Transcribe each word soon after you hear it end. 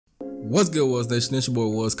What's good, Wuz Nation? It's your boy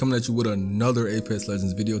Wuz coming at you with another Apex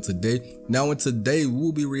Legends video today. Now, today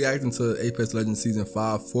we'll be reacting to Apex Legends Season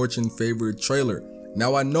 5 Fortune Favorite trailer.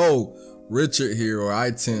 Now, I know Richard here, or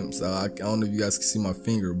iTzWuz, I don't know if you guys can see my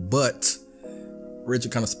finger, but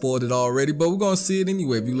Richard kind of spoiled it already, but we're going to see it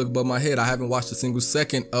anyway. If you look above my head, I haven't watched a single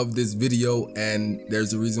second of this video, and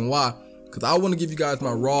there's a reason why. Because I want to give you guys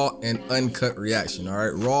my raw and uncut reaction,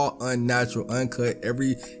 alright? Raw, unnatural, uncut,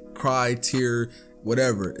 every cry, tear,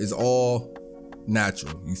 whatever is all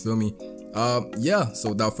natural. You feel me? Yeah, so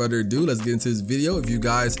without further ado, let's get into this video. If you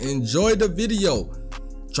guys enjoyed the video,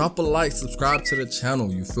 drop a like, subscribe to the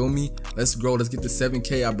channel. You feel me? Let's grow. Let's get to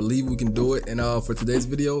 7K. I believe we can do it. And for today's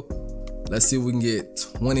video, let's see if we can get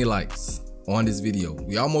 20 likes on this video.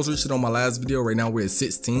 We almost reached it on my last video. Right now we're at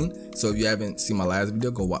 16. So if you haven't seen my last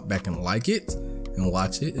video, go back and like it and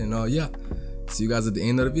watch it. And yeah, see you guys at the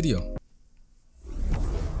end of the video.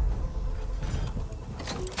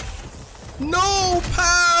 No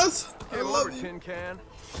pass. Hey, over tin can.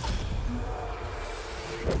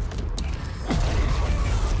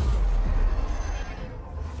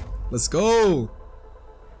 Let's go.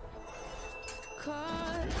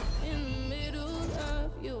 Caught in the middle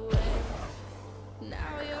of your way.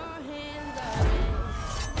 Now your hands are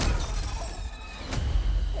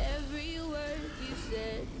in. Every word you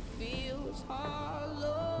said feels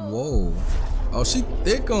hollow. Whoa. Oh, she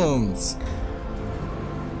thickums.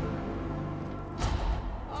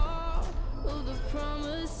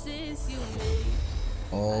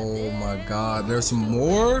 Oh my God, there's some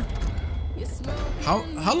more? How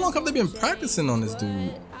long have they been practicing on this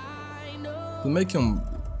dude to make him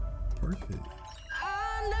perfect?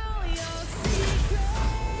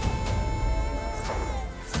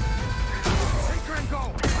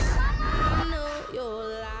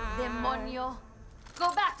 Demonio,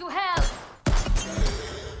 go back to hell.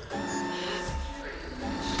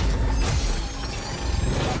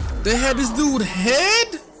 They had this dude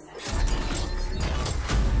head?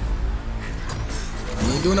 You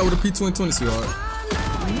ain't doing that with a P2020, sweetheart.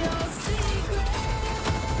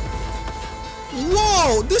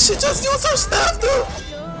 Whoa! Did she just use her staff, dude?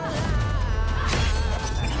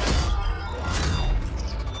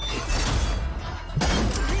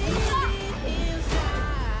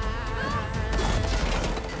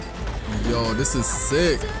 Yo, this is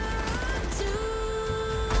sick.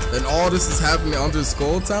 And all this is happening under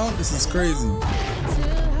Skull Town? This is crazy.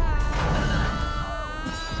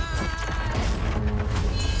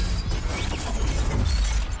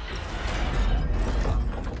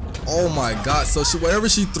 Oh my God, so wherever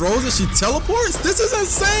she throws it, she teleports? This is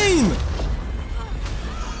insane!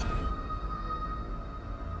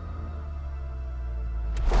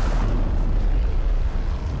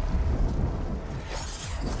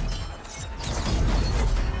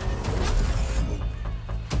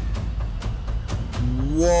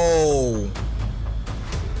 Whoa.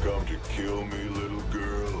 Come to kill me, little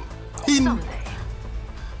girl. Someday.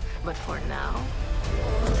 But for now.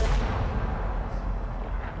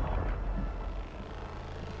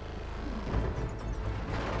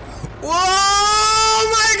 Oh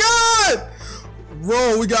my God!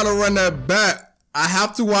 Bro, we gotta run that back. I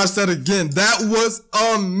have to watch that again. That was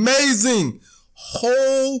amazing.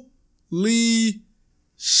 Holy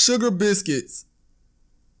sugar biscuits.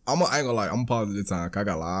 I ain't gonna lie, I'm gonna pause this time. I got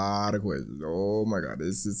a lot of questions. Oh my God,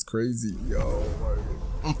 this is crazy. Yo,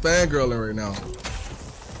 I'm fangirling right now.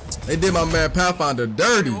 They did my man Pathfinder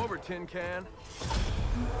dirty. Over tin can.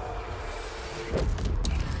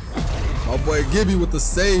 My boy Gibby with the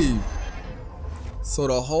save. So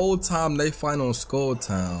the whole time they fight on Skull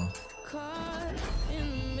Town.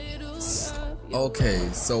 Okay,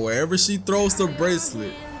 so wherever she throws the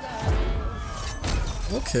bracelet.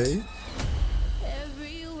 Okay.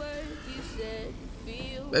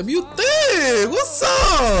 Baby, you thick. What's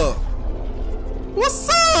up? What's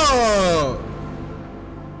up?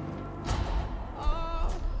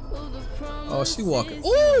 Oh, she walking.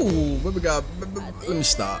 Ooh, baby got. Let me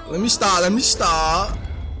stop. Let me stop. Let me stop.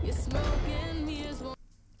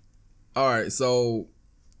 All right, so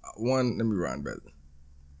let me run better.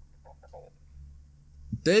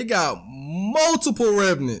 They got multiple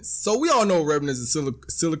Revenants. So we all know Revenants is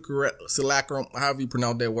Silacrum, however you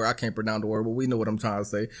pronounce that word. I can't pronounce the word, but we know what I'm trying to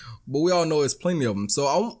say. But we all know it's plenty of them.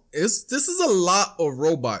 So this is a lot of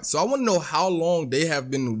robots. So I want to know how long they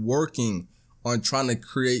have been working on trying to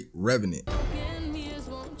create Revenant.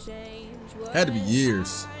 Had to be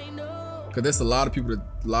years, because there's a lot of people,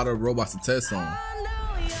 a lot of robots to test on.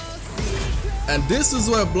 And this is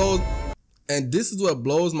what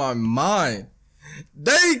blows my mind.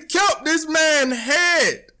 They kept this man's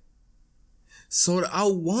head. So I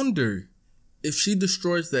wonder if she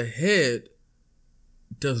destroys the head,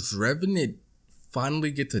 does Revenant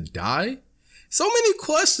finally get to die? So many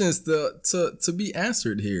questions to be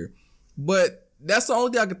answered here. But that's the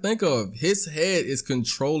only thing I can think of. His head is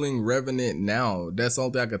controlling Revenant now. That's the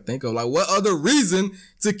only thing I can think of. Like, what other reason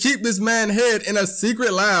to keep this man's head in a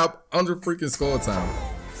secret lab under freaking Skull Town?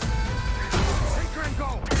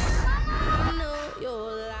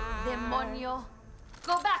 Demonio.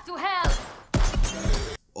 Go back to hell.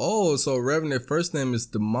 Oh, so Revenant first name is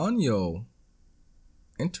Demonio.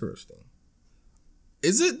 Interesting.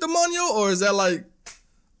 Is it Demonio or is that like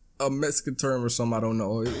a Mexican term or something? I don't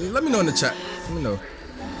know. Let me know in the chat. Let me know.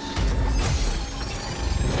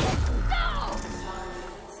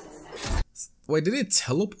 Wait, did it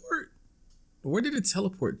teleport? Where did it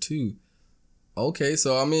teleport to? Okay,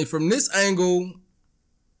 so I mean, from this angle,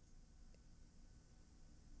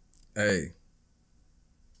 hey,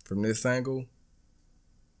 from this angle,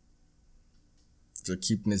 they're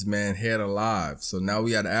keeping this man's head alive. So now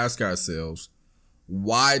we got to ask ourselves,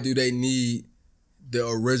 why do they need the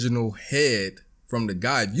original head from the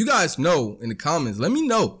guy? If you guys know in the comments, let me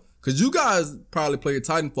know. Because you guys probably played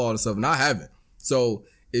Titanfall and stuff, and I haven't. So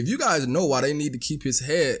if you guys know why they need to keep his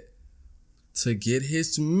head, to get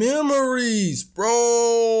his memories,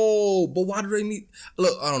 bro. But why do they need...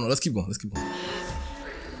 Look, I don't know. Let's keep going. Let's keep going.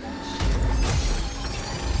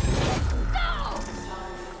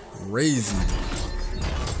 Crazy.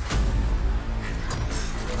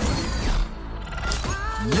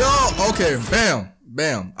 Yo, okay,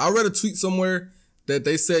 bam. I read a tweet somewhere that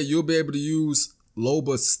they said you'll be able to use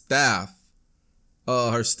Loba's staff,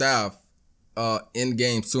 her staff, in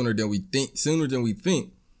game sooner than we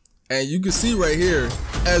think. And you can see right here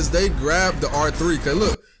as they grab the R3, cause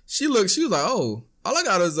look, she was like, oh, all I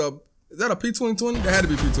got is that a P2020? That had to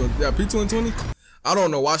be P20. Yeah, P2020. I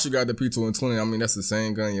don't know why she got the P2020. I mean, that's the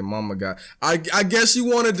same gun your mama got. I guess she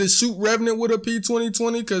wanted to shoot Revenant with a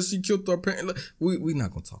P2020 because she killed her parent. Look, we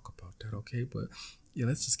not gonna talk about that, okay? But yeah,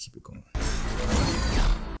 let's just keep it going.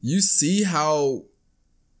 You see how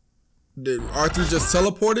the R3 just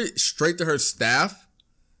teleported straight to her staff?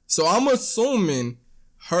 So I'm assuming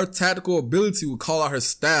her tactical ability will call out her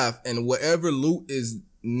staff, and whatever loot is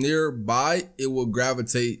nearby, it will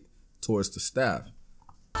gravitate towards the staff.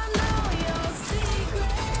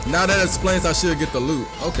 Now that explains how she'll get the loot.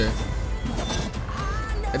 Okay.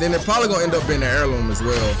 And then they're probably gonna end up being an heirloom as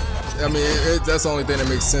well. I mean, that's the only thing that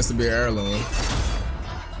makes sense to be an heirloom.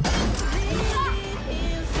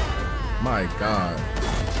 My God.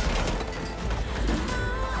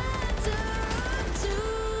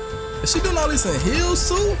 Is she doing all this in heels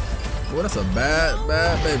too? Well, that's a bad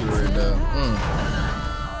baby right there.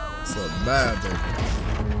 It's a bad baby.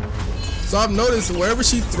 So I've noticed wherever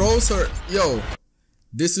she throws her, yo,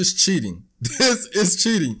 this is cheating. This is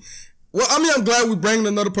cheating. Well, I mean, I'm glad we bringing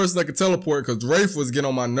another person that can teleport, because Rafe was getting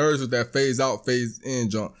on my nerves with that phase out, phase in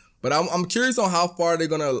jump. But I'm curious on how far they're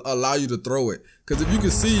gonna allow you to throw it. Because if you can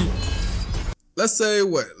see, let's say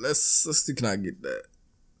what? Let's see, can I get that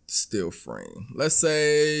still frame? Let's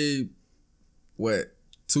say what,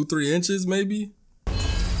 2-3 inches maybe?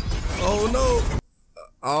 Oh no.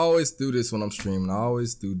 I always do this when I'm streaming. I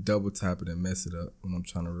always do double tap it and mess it up when I'm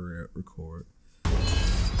trying to record.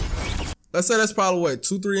 Let's say that's probably what,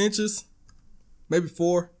 2-3 inches? Maybe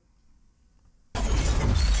 4?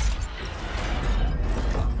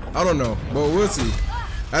 I don't know, but we'll see.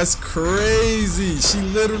 That's crazy. She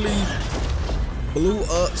literally blew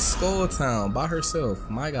up Skull Town by herself.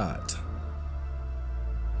 My God.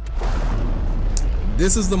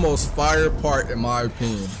 This is the most fire part in my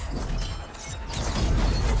opinion.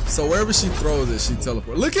 So wherever she throws it, she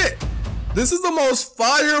teleports. Look at, this is the most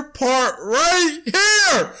fire part right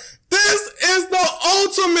here. This is the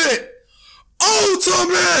ultimate.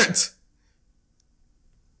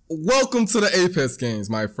 Welcome to the Apex games,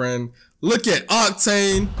 my friend. Look at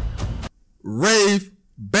Octane, Rave,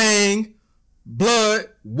 Bang, Blood,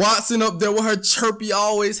 Watson up there with her chirpy,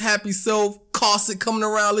 always happy self, Caustic coming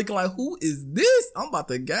around looking like, who is this? I'm about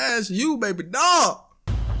to gas you, baby dog.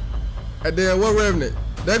 And then what Revenant?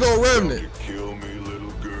 There go Revenant. Kill me,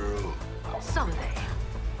 little girl. Someday.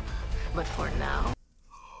 But for now.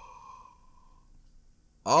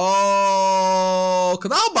 Oh,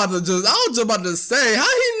 cause I was just about to say how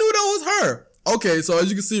he knew that was her. Okay, so as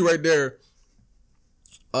you can see right there,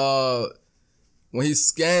 when he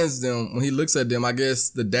scans them, when he looks at them, I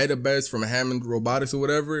guess the database from Hammond Robotics or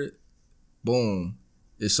whatever, boom,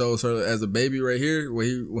 it shows her as a baby right here.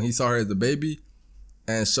 When he saw her as a baby,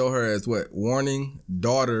 and show her as what, warning,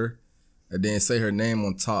 daughter, and then say her name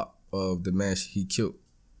on top of the man he killed.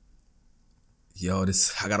 Yo,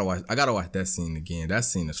 I gotta watch that scene again. That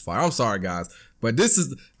scene is fire. I'm sorry, guys, but this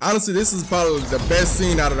is honestly, this is probably the best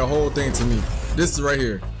scene out of the whole thing to me. This is right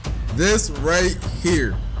here. This right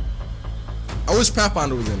here. I wish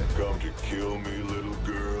Pathfinder was in it. Come to kill me, little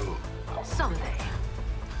girl. Someday.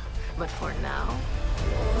 But for now,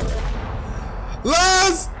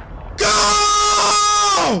 Let's go!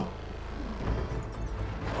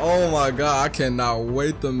 Oh my god, I cannot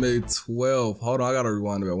wait to make 12. Hold on, I gotta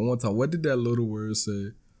rewind it one more time. What did that little word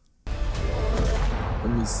say? Let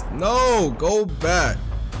me see. No, go back.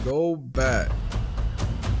 Go back.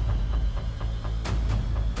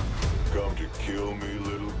 Come to kill me,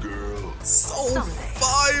 little girl. So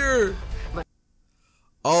fire!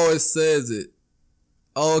 Oh, it says it.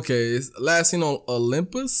 Oh, okay, it's last seen on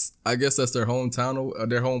Olympus. I guess that's their hometown or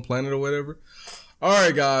their home planet or whatever. All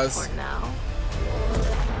right, guys. for now.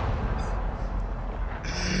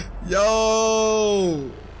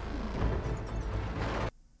 Yo!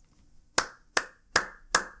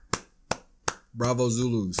 Bravo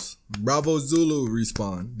Zulus. Bravo Zulu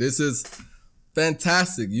respawn. This is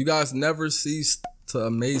fantastic. You guys never cease to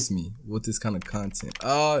amaze me with this kind of content.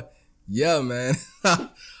 Yeah, man.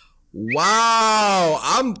 Wow.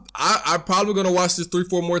 I'm probably gonna watch this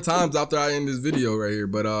 3-4 more times after I end this video right here.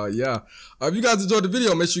 But yeah. If you guys enjoyed the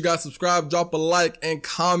video, make sure you guys subscribe, drop a like, and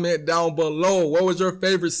comment down below. What was your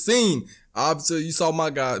favorite scene? Obviously, you saw my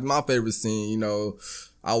favorite scene. You know,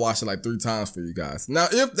 I watched it like 3 times for you guys. Now,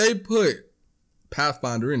 if they put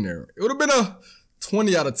Pathfinder in there, it would have been a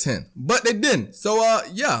 20 out of 10, but they didn't. So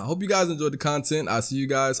yeah, hope you guys enjoyed the content. I'll see you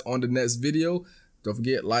guys on the next video. Don't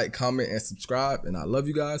forget, like, comment, and subscribe. And I love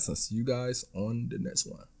you guys. I'll see you guys on the next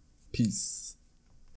one. Peace.